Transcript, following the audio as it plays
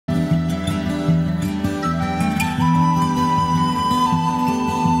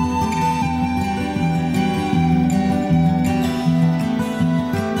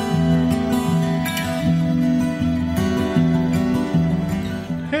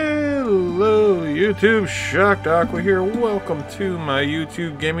YouTube, Shocked Aqua here. Welcome to my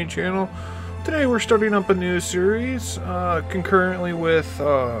YouTube gaming channel. Today we're starting up a new series concurrently with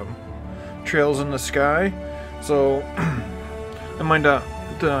Trails in the Sky. So I might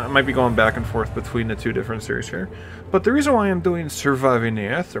be going back and forth between the two different series here. But the reason why I'm doing Surviving the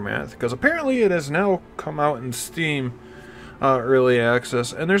Aftermath, because apparently it has now come out in Steam early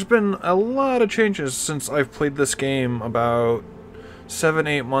access, and there's been a lot of changes since I've played this game about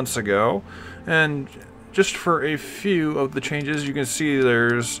 7-8 months ago. And just for a few of the changes, you can see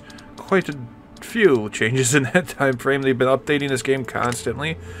there's quite a few changes in that time frame. They've been updating this game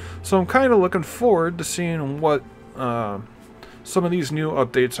constantly, so I'm kind of looking forward to seeing what some of these new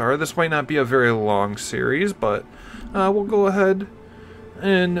updates are. This might not be a very long series, but we'll go ahead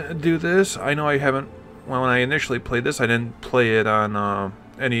and do this. I know I haven't, well, when I initially played this, I didn't play it on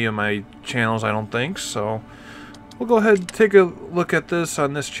any of my channels, I don't think, so we'll go ahead and take a look at this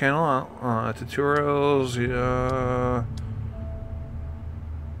on this channel. Tutorials,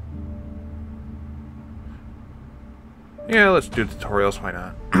 yeah, let's do tutorials, why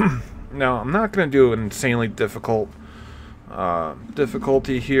not? Now, I'm not going to do an insanely difficult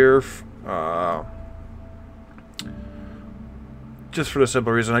difficulty here, just for the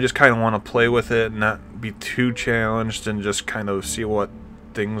simple reason I just kind of want to play with it and not be too challenged and just kind of see what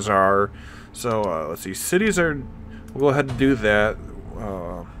things are. So, let's see, cities are... We'll go ahead and do that,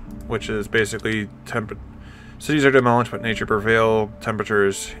 which is basically cities are demolished, but nature prevail.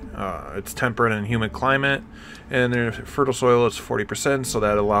 Temperatures, it's temperate and humid climate, and their fertile soil is 40%, so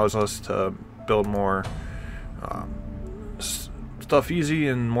that allows us to build more stuff easy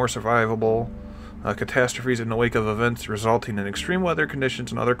and more survivable. Catastrophes in the wake of events resulting in extreme weather conditions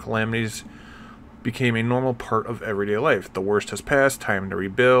and other calamities became a normal part of everyday life. The worst has passed, time to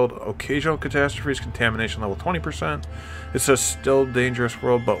rebuild. Occasional catastrophes, contamination level 20%. It's a still dangerous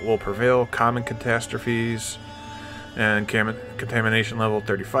world, but will prevail. Common catastrophes and contamination level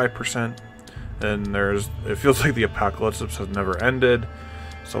 35%. And it feels like the apocalypse has never ended.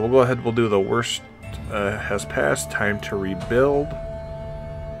 So we'll go ahead, we'll do the worst has passed, time to rebuild.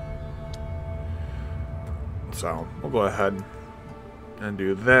 So we'll go ahead and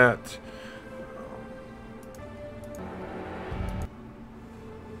do that.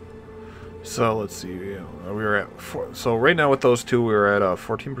 So let's see, we were at so right now with those two we were at a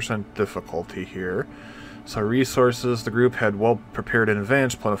 14% difficulty here. So resources, the group had well prepared in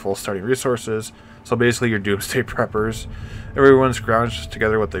advance, plentiful starting resources. So basically your doomsday preppers. Everyone scrounged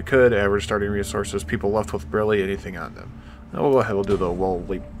together what they could, average starting resources, people left with barely anything on them. Now we'll go ahead, we'll do the well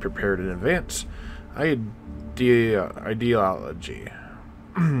prepared in advance. Ideology.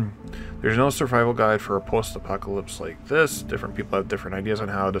 There's no survival guide for a post-apocalypse like this. Different people have different ideas on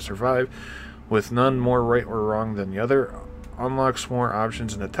how to survive, with none more right or wrong than the other. Unlocks more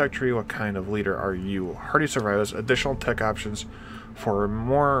options in the tech tree. What kind of leader are you? Hardy survivors. Additional tech options for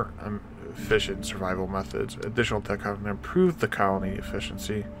more efficient survival methods. Additional tech options improve the colony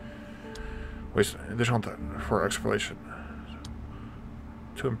efficiency. Waste additional tech for exploration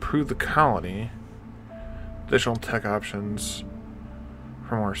to improve the colony. Additional tech options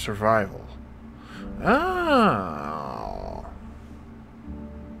for more survival. Oh.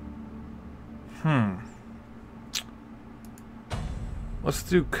 Let's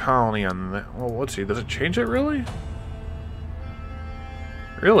do colony on that. Well, let's see. Does it change it really?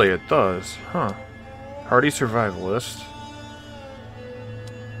 Really, it does. Huh. Hardy survivalist.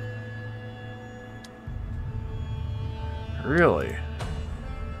 Really?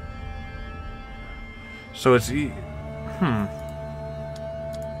 So it's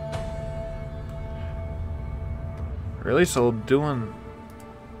Really? So doing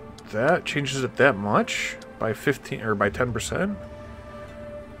that changes it that much? By 15 or by 10%?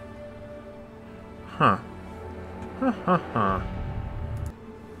 Huh.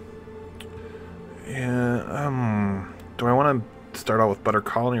 Yeah, do I want to start out with better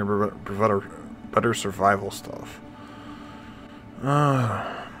colony or better survival stuff?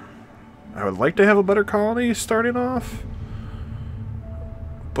 I would like to have a better colony starting off,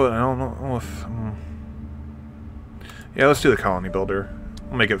 but I don't know if... Yeah, let's do the colony builder.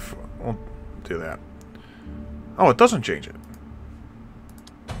 We'll do that. Oh, it doesn't change it.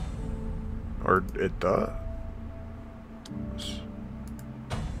 Or it does.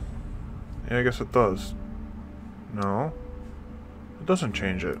 Yeah, I guess it does. No. It doesn't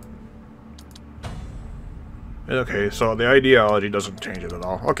change it. Okay, so the ideology doesn't change it at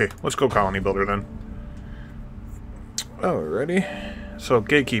all. Okay, let's go colony builder then. Alrighty. So,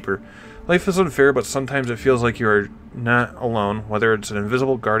 gatekeeper. Life is unfair, but sometimes it feels like you are not alone, whether it's an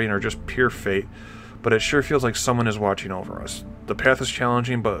invisible guardian or just pure fate. but it sure feels like someone is watching over us. The path is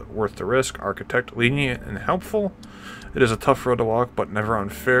challenging, but worth the risk. Architect, lenient and helpful. It is a tough road to walk, but never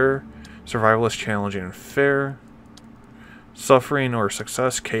unfair. Survival is challenging and fair. Suffering or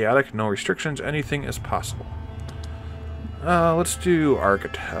success, chaotic, no restrictions, anything is possible. Let's do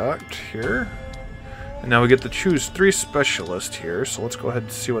Architect here. And now we get to choose 3 specialists here, so let's go ahead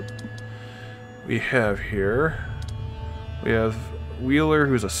and see what we have here. We have Wheeler,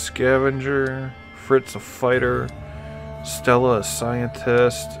 who's a scavenger, Fritz, a fighter, Stella, a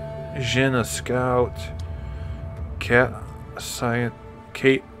scientist, Jin, a scout, Kate,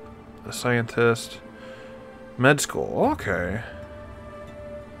 a scientist, med school, okay.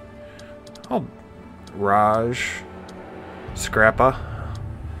 Oh, Raj, Scrappa,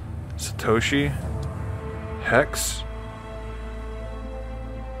 Satoshi, Hex,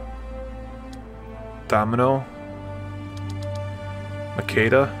 Domino,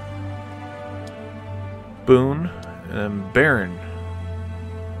 Makeda, Boone, and Baron.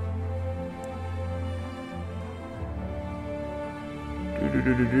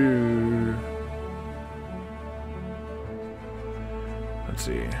 Let's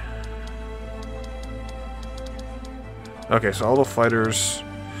see. Okay, so all the fighters.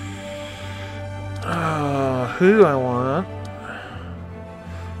 Who do I want?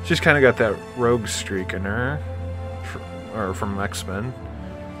 She's kind of got that rogue streak in her, or from X-Men.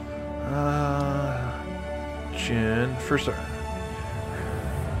 Jin, first.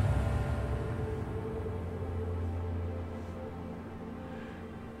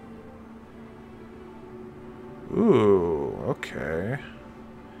 Ooh, okay.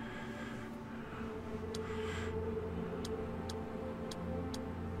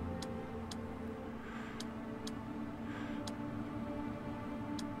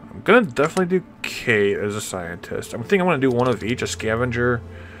 I'm gonna definitely do Kate as a scientist. I'm thinking I'm gonna do one of each: a scavenger,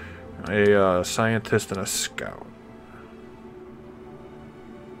 a scientist, and a scout.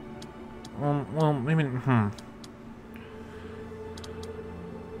 Well, maybe.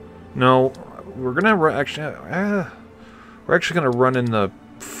 No, we're gonna we're actually gonna run in the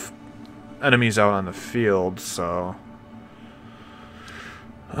enemies out on the field. So.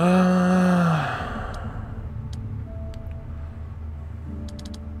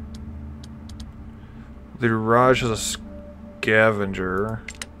 The Raj is a scavenger,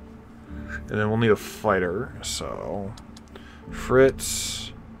 and then we'll need a fighter. So,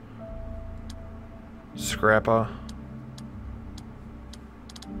 Fritz, Scrappa,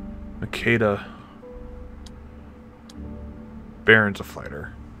 Makeda, Baron's a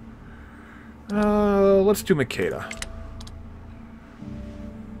fighter. Let's do Makeda.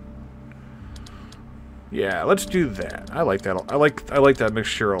 Yeah, let's do that. I like that. I like that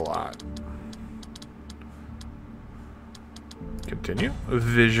mixture a lot. Continue.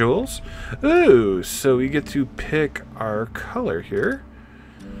 Visuals. Ooh, so we get to pick our color here.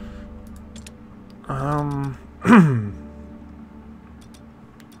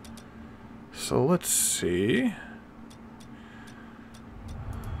 So let's see.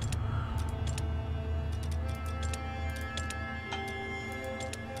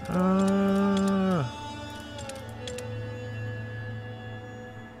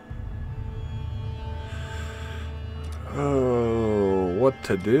 Oh, what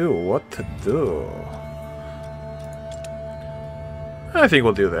to do? What to do? I think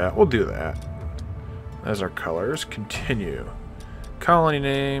we'll do that. We'll do that. As our colors. Continue. Colony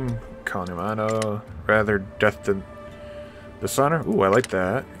name. Colony motto. Rather death than dishonor. Ooh, I like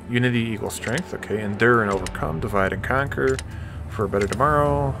that. Unity equals strength. Okay. Endure and overcome. Divide and conquer. For a better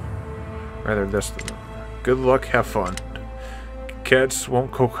tomorrow. Rather this than... Good luck. Have fun. Cats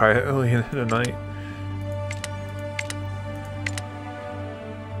won't go quietly in the night.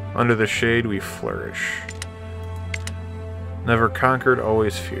 Under the shade we flourish. Never conquered,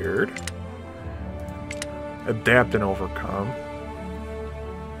 always feared. Adapt and overcome.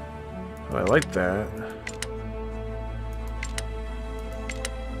 Oh, I like that.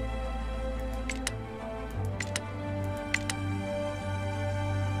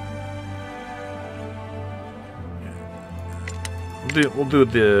 We'll do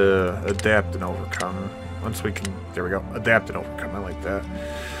the adapt and overcome. Once we can... There we go. Adapt and overcome. I like that.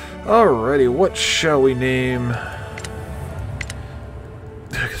 Alrighty, what shall we name...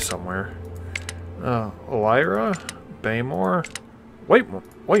 somewhere. Lyra, Baymore,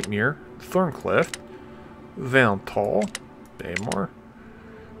 Whitemere, Thorncliff, Valentall, Baymore.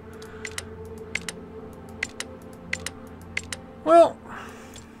 Well,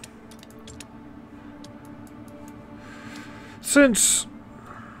 since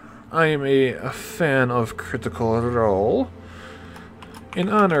I am a fan of Critical Role, in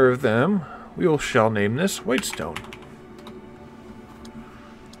honor of them, we shall name this Whitestone.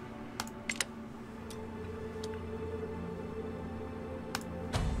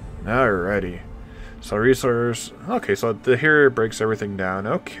 Alrighty. So resource... Okay, so here it breaks everything down.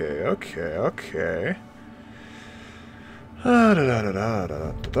 Okay.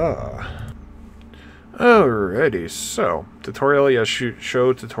 Alrighty, so tutorial, yeah,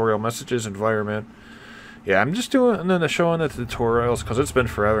 show tutorial messages, environment. Yeah, I'm just doing the showing the tutorials because it's been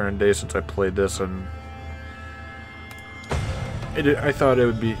forever and a day since I played this, and I thought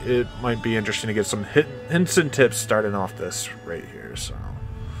it might be interesting to get some hints and tips starting off this right here. So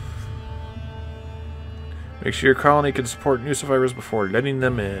make sure your colony can support new survivors before letting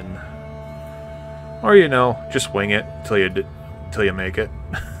them in, or just wing it till you make it.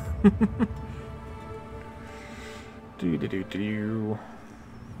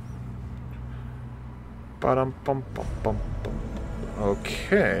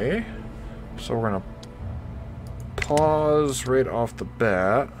 Okay, so we're gonna pause right off the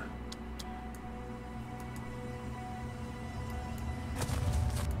bat.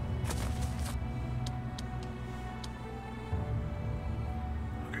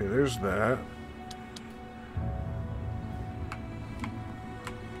 Okay, there's that.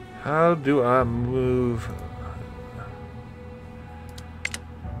 How do I move?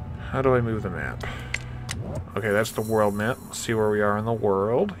 How do I move the map? Okay, that's the world map. Let's see where we are in the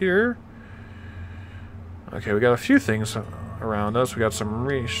world here. Okay, we got a few things around us. We got some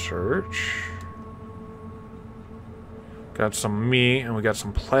research. Got some meat, and we got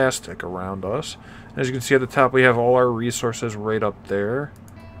some plastic around us. As you can see at the top, we have all our resources right up there.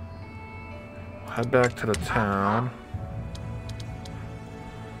 Head back to the town.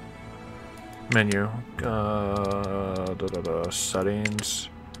 Menu. Settings.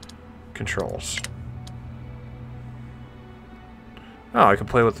 Controls. Oh, I can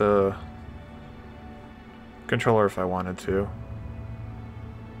play with the controller if I wanted to.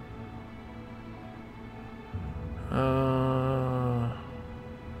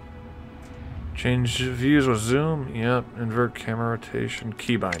 Change views with zoom. Yep. Invert camera rotation.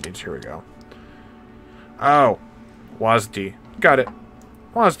 Key bindings. Here we go. Oh. WASD. Got it.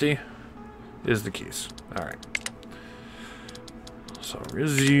 WASD is the keys. Alright. So,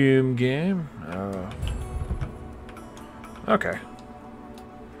 resume game. Okay.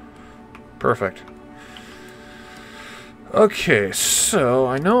 Perfect. Okay, so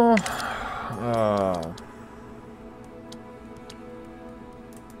I know... Alright.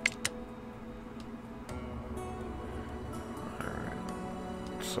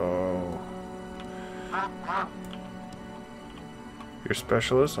 So... Your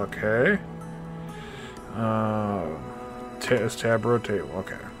specialist, okay. Is tab rotate?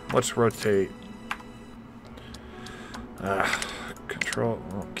 Okay. Let's rotate. Control.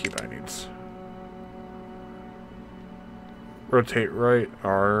 Oh, key bindings. Rotate right,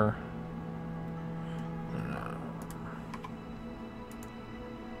 R.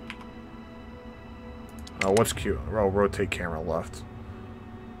 Oh, what's Q? Oh, rotate camera left.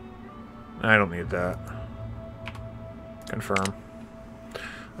 I don't need that. Confirm.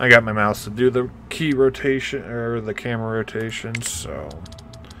 I got my mouse to do the key rotation, or the camera rotation, so...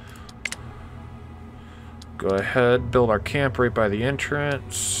 Go ahead, build our camp right by the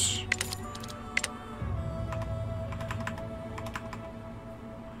entrance.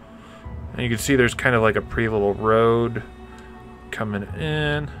 And you can see there's kind of like a pretty little road coming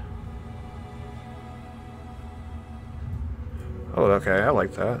in. Oh, okay, I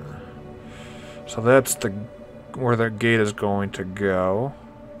like that. So that's where the gate is going to go.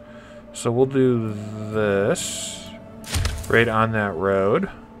 So we'll do this right on that road.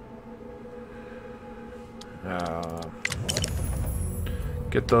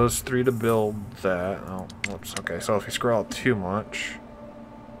 Get those three to build that. Oh, whoops. Okay, so if you scroll out too much.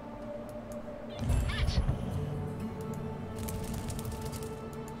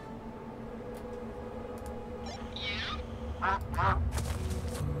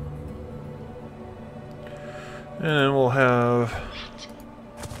 And then we'll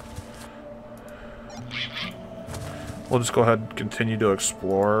just go ahead and continue to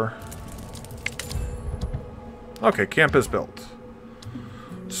explore. Okay, camp is built.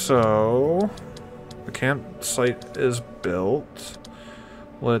 So, the campsite is built.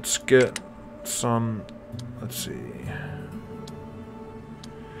 Let's get some, let's see.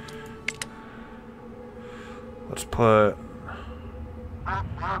 Let's put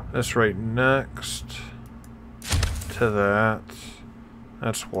this right next to that.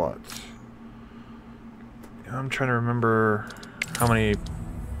 That's what? I'm trying to remember how many.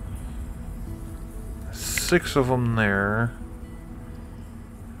 6 of them there.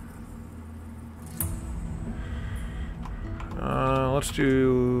 let's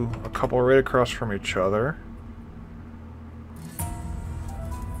do a couple right across from each other.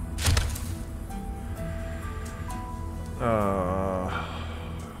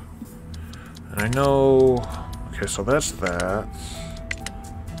 I know... Okay, so that's that.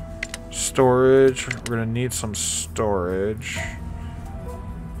 Storage. We're gonna need some storage.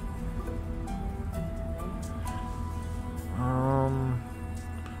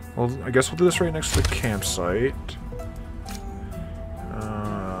 Well, I guess we'll do this right next to the campsite.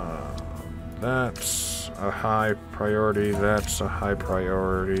 That's a high priority. That's a high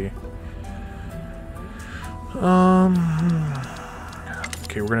priority.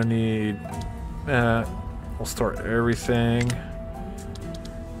 Okay, we're gonna need that. We'll store everything.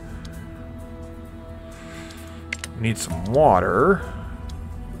 Need some water.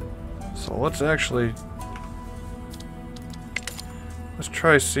 So let's actually... Let's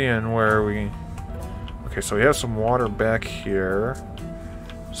try seeing where we... Okay, so we have some water back here.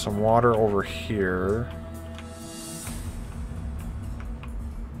 Some water over here.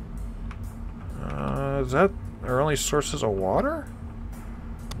 Is that our only sources of water?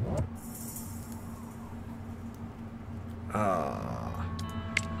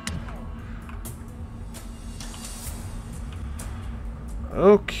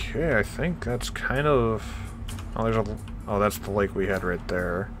 Okay, I think that's kind of... Oh, there's a... Oh, that's the lake we had right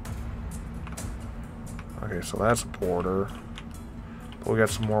there. Okay, so that's a border. But we got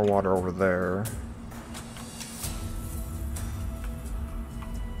some more water over there.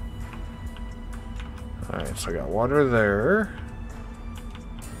 Alright, so I got water there.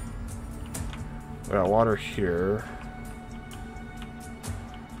 We got water here.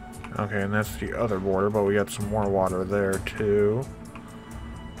 Okay, and that's the other border, but we got some more water there too.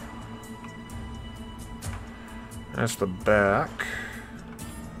 That's the back.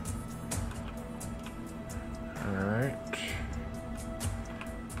 Alright.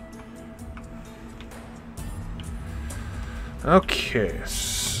 Okay,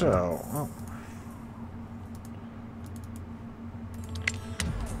 so... Oh.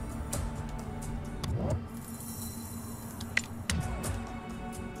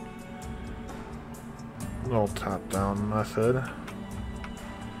 Little top-down method.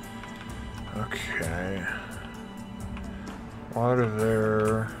 Okay. Water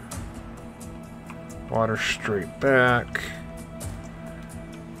there. Water straight back.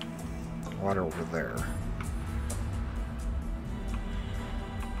 Water over there.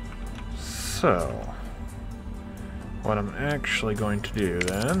 So, what I'm actually going to do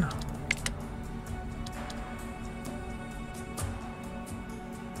then...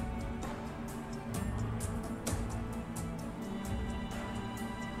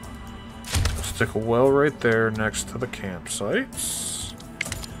 Stick a well right there next to the campsites.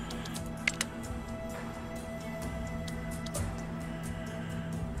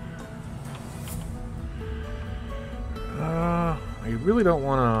 I really don't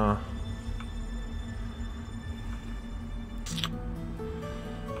want to...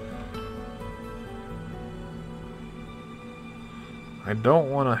 I don't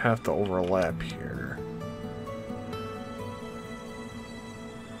want to have to overlap here.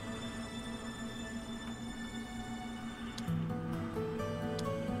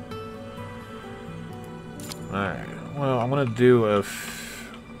 Alright, well, I'm gonna do I'm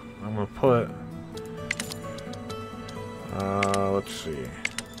gonna put, let's see.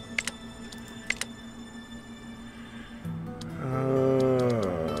 I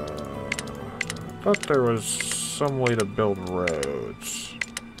thought there was some way to build roads.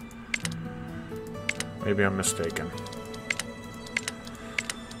 Maybe I'm mistaken.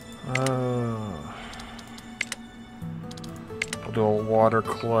 I'll do a water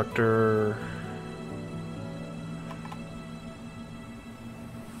collector.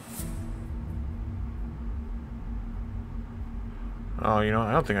 Oh, you know,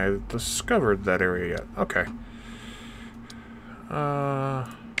 I don't think I discovered that area yet. Okay.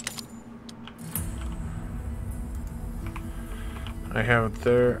 I have it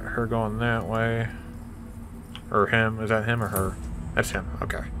there, her going that way. Or him. Is that him or her? That's him.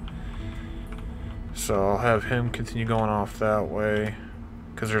 Okay. So I'll have him continue going off that way.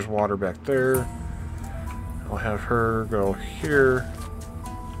 Because there's water back there. I'll have her go here.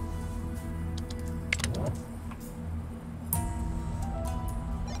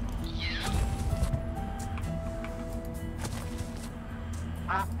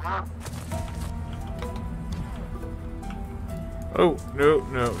 Oh, no,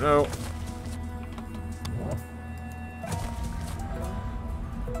 no, no.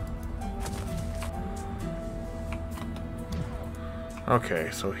 Okay,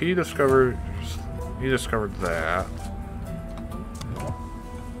 so he discovered that.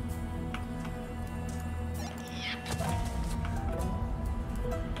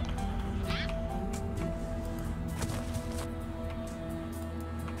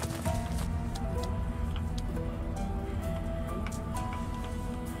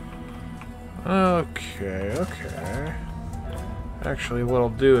 Okay, okay. Actually, what I'll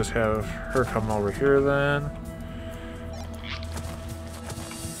do is have her come over here then.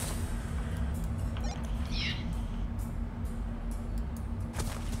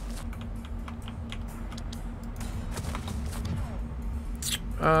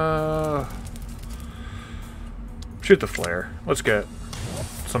 Shoot the flare. Let's get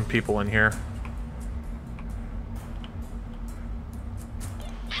some people in here.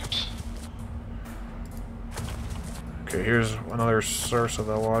 Okay, here's another source of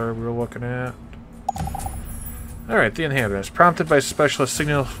the water we were looking at. Alright, the inhabitants. Prompted by specialist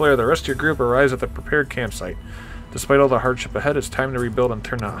signal flare, the rest of your group arrives at the prepared campsite. Despite all the hardship ahead, it's time to rebuild and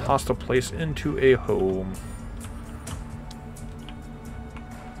turn that hostile place into a home.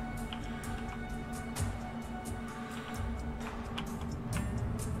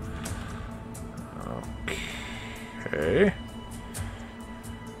 Okay.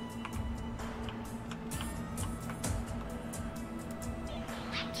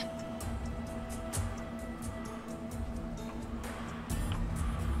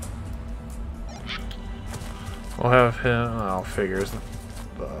 We'll have him. Oh, figures.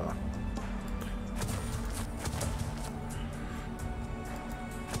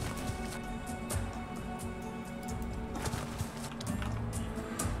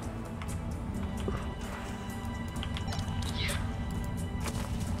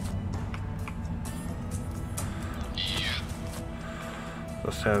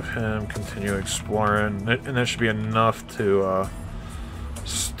 Let's have him continue exploring, and that should be enough to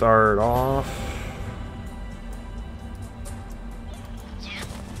start off.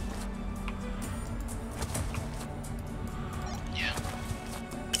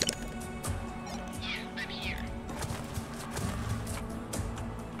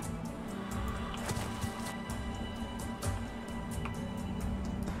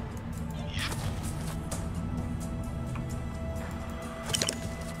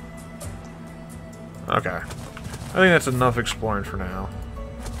 Okay. I think that's enough exploring for now.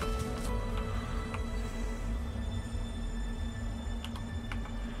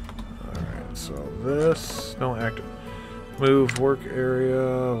 Alright, so this... No active... Move, work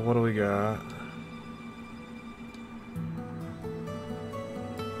area... What do we got?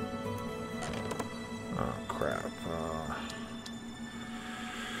 Oh, crap.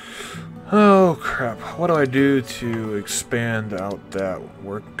 Oh, crap. What do I do to expand out that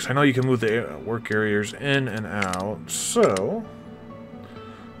work? Because I know you can move the work areas in and out. So,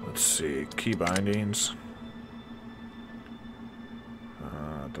 let's see. Key bindings.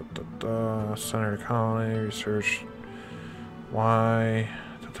 Center colony, research. Y.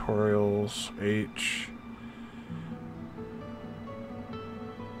 Tutorials. H.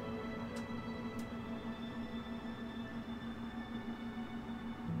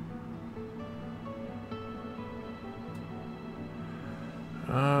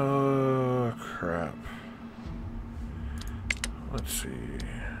 Oh, crap. Let's see.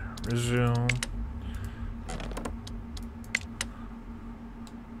 Resume.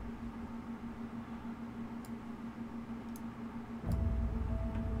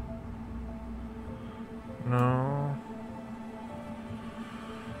 No.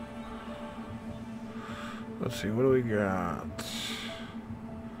 Let's see, what do we got?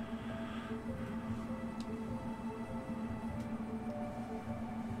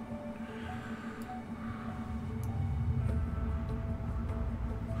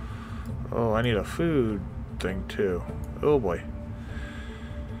 Oh, I need a food thing too. Oh boy.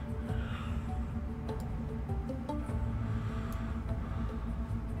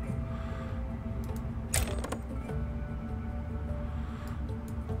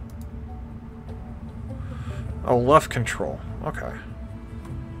 Oh, left control. Okay.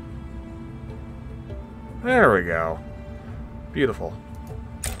 There we go. Beautiful.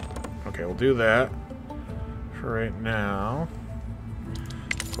 Okay, we'll do that for right now.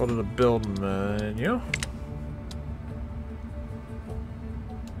 Go to the build menu.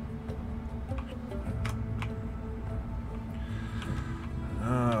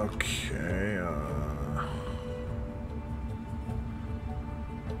 Okay.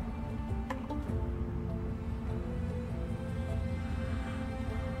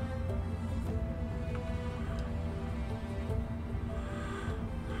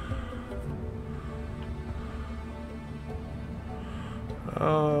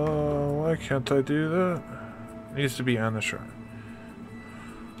 Why can't I do that? It needs to be on the shore.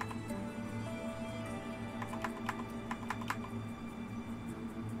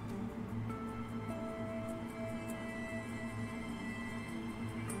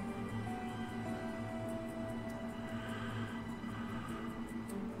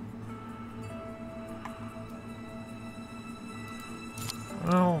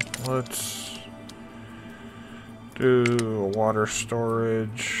 Well, let's do water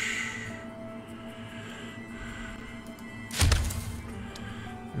storage.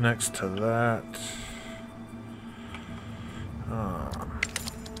 Next to that.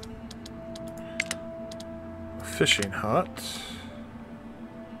 Fishing hut.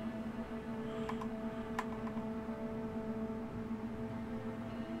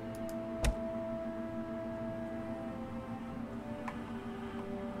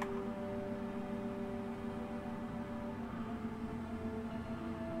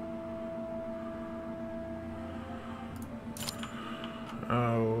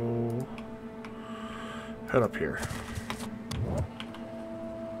 Oh, head up here.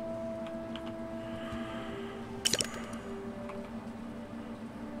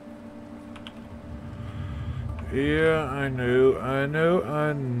 Yeah, I know.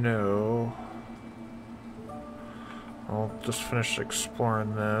 I'll just finish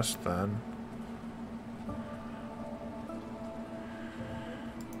exploring this then.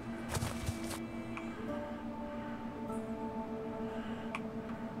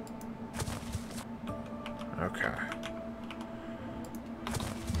 Okay.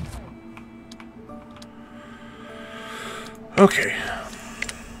 Okay.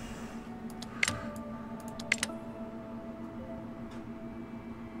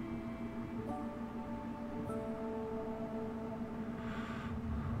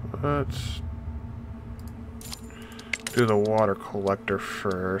 Let's do the water collector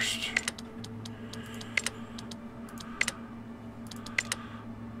first.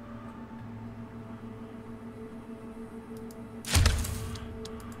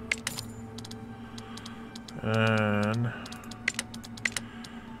 And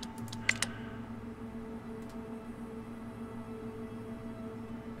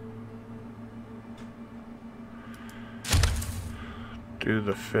do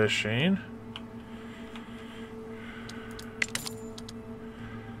the fishing.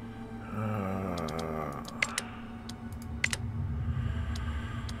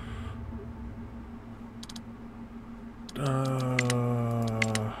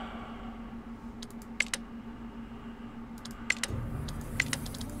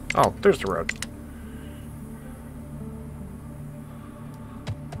 Oh, there's the road.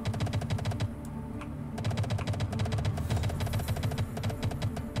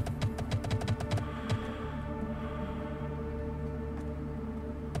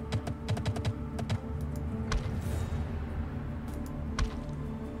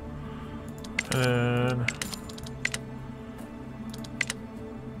 And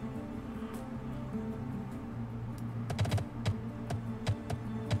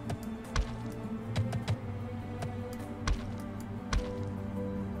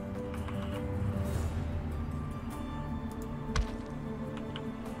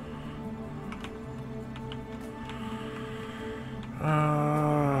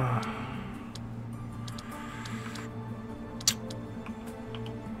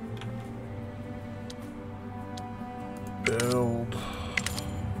build.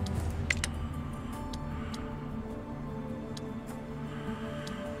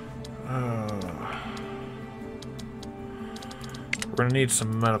 We're gonna need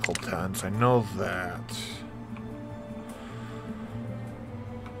some medical tents, I know that.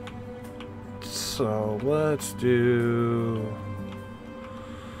 So let's do...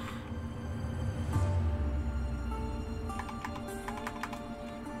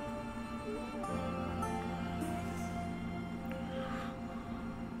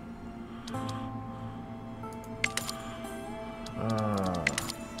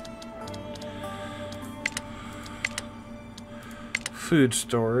 food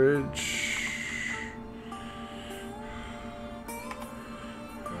storage.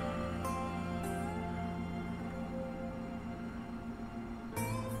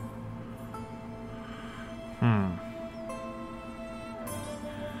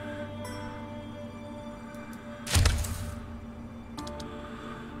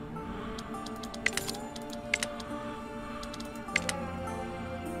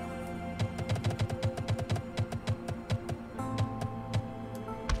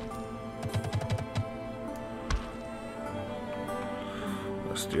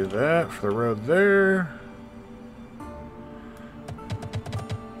 Let's do that for the road there.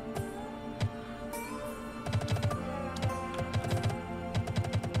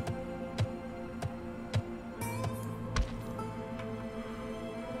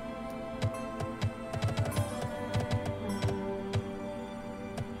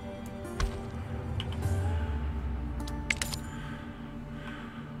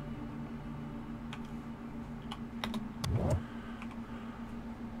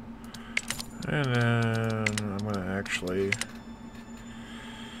 And then I'm going to actually...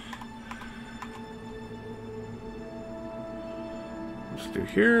 let's do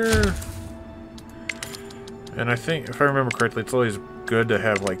here. And I think, if I remember correctly, it's always good to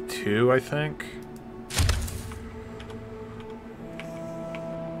have like 2, I think.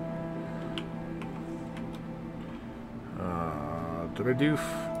 Did I do...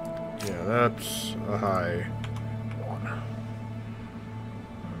 yeah, that's a high one.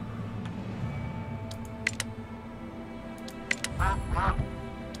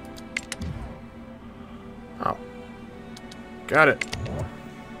 Oh. Got it.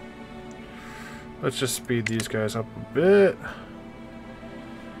 Let's just speed these guys up a bit.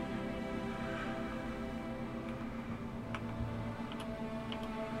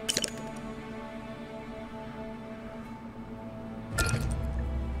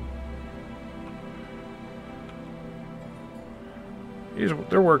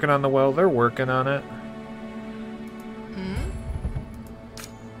 They're working on the well. They're working on it.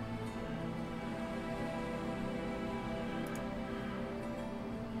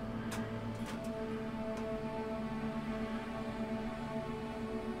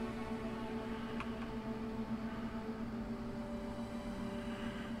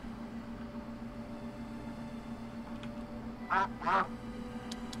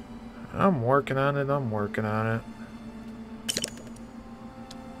 I'm working on it. I'm working on it.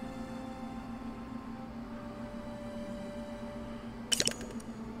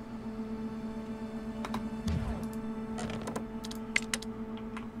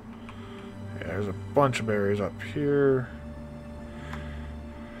 There's a bunch of berries up here.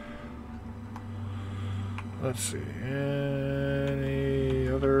 Let's see. Any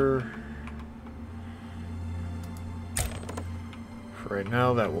other? For right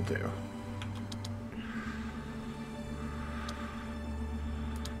now, that will do.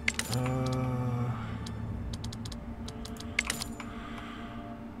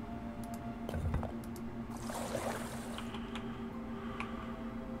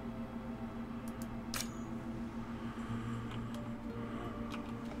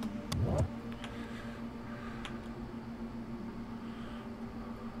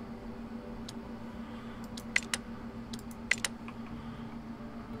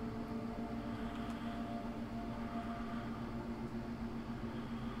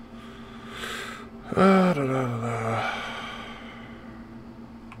 Da, da, da.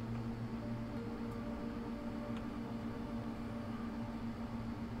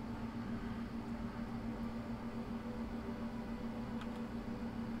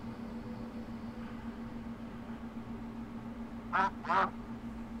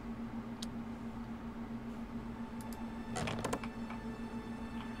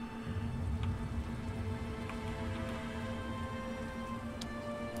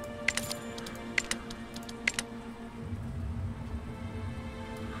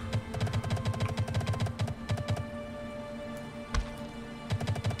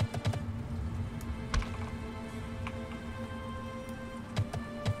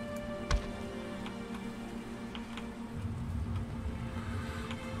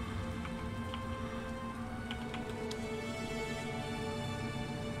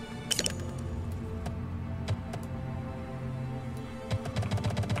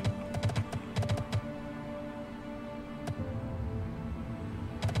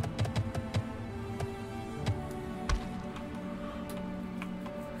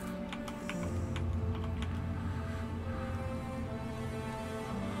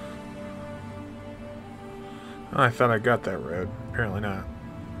 I thought I got that road. Apparently not.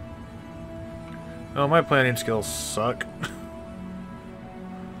 Oh, my planning skills suck.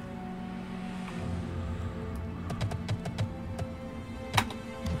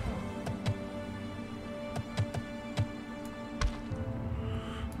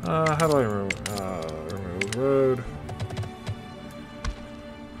 How do I remove road?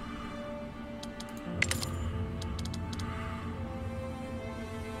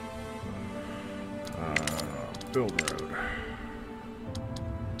 Build road.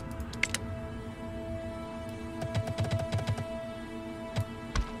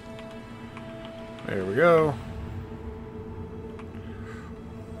 There we go.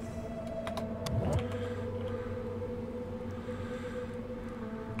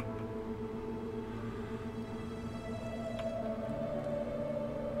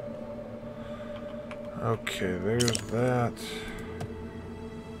 Okay, there's that.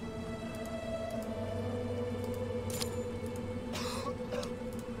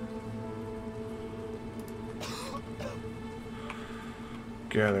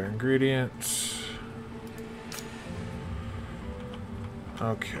 Gather ingredients.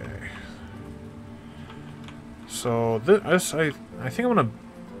 Okay. So this, I think I'm gonna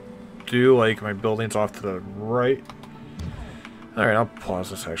do like my buildings off to the right. Alright, I'll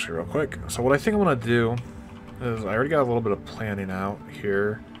pause this actually real quick. So what I think I'm gonna do is, I already got a little bit of planning out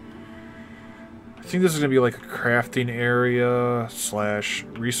here. I think this is gonna be like a crafting area slash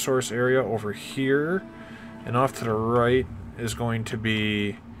resource area over here. And off to the right is going to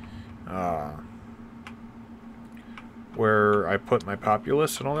be where I put my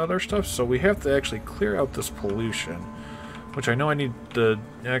populace and all that other stuff. So we have to actually clear out this pollution, which I know I need to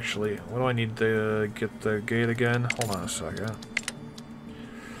actually, what do I need to get the gate again? Hold on a second.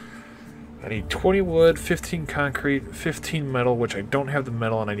 I need 20 wood, 15 concrete, 15 metal, which I don't have the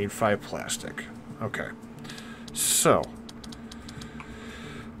metal, and I need 5 plastic. Okay. So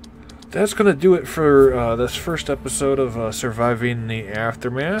that's going to do it for this first episode of Surviving the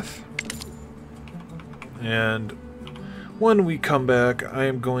Aftermath. And when we come back, I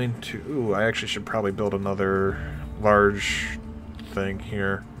am going to... Ooh, I actually should probably build another large thing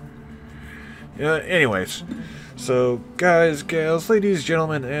here. Anyways, so guys, gals, ladies,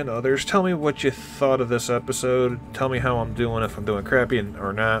 gentlemen, and others, tell me what you thought of this episode. Tell me how I'm doing, if I'm doing crappy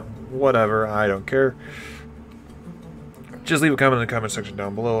or not. Whatever, I don't care. Just leave a comment in the comment section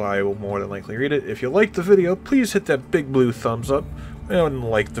down below. I will more than likely read it. If you liked the video, please hit that big blue thumbs up. And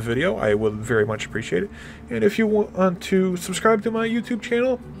like the video, I would very much appreciate it. And if you want to subscribe to my YouTube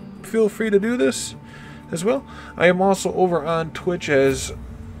channel, feel free to do this as well. I am also over on Twitch as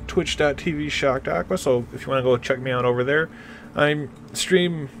twitch.tv/ShockedAqua, so if you want to go check me out over there. I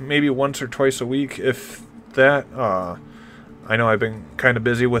stream maybe once or twice a week, if that. I know I've been kind of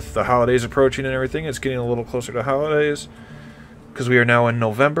busy with the holidays approaching and everything. It's getting a little closer to holidays, because we are now in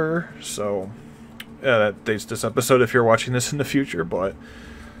November, so... Yeah, that dates this episode if you're watching this in the future, but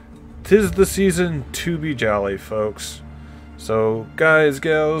 'tis the season to be jolly, folks. So, guys,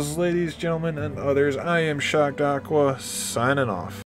 gals, ladies, gentlemen, and others, I am Shocked Aqua, signing off.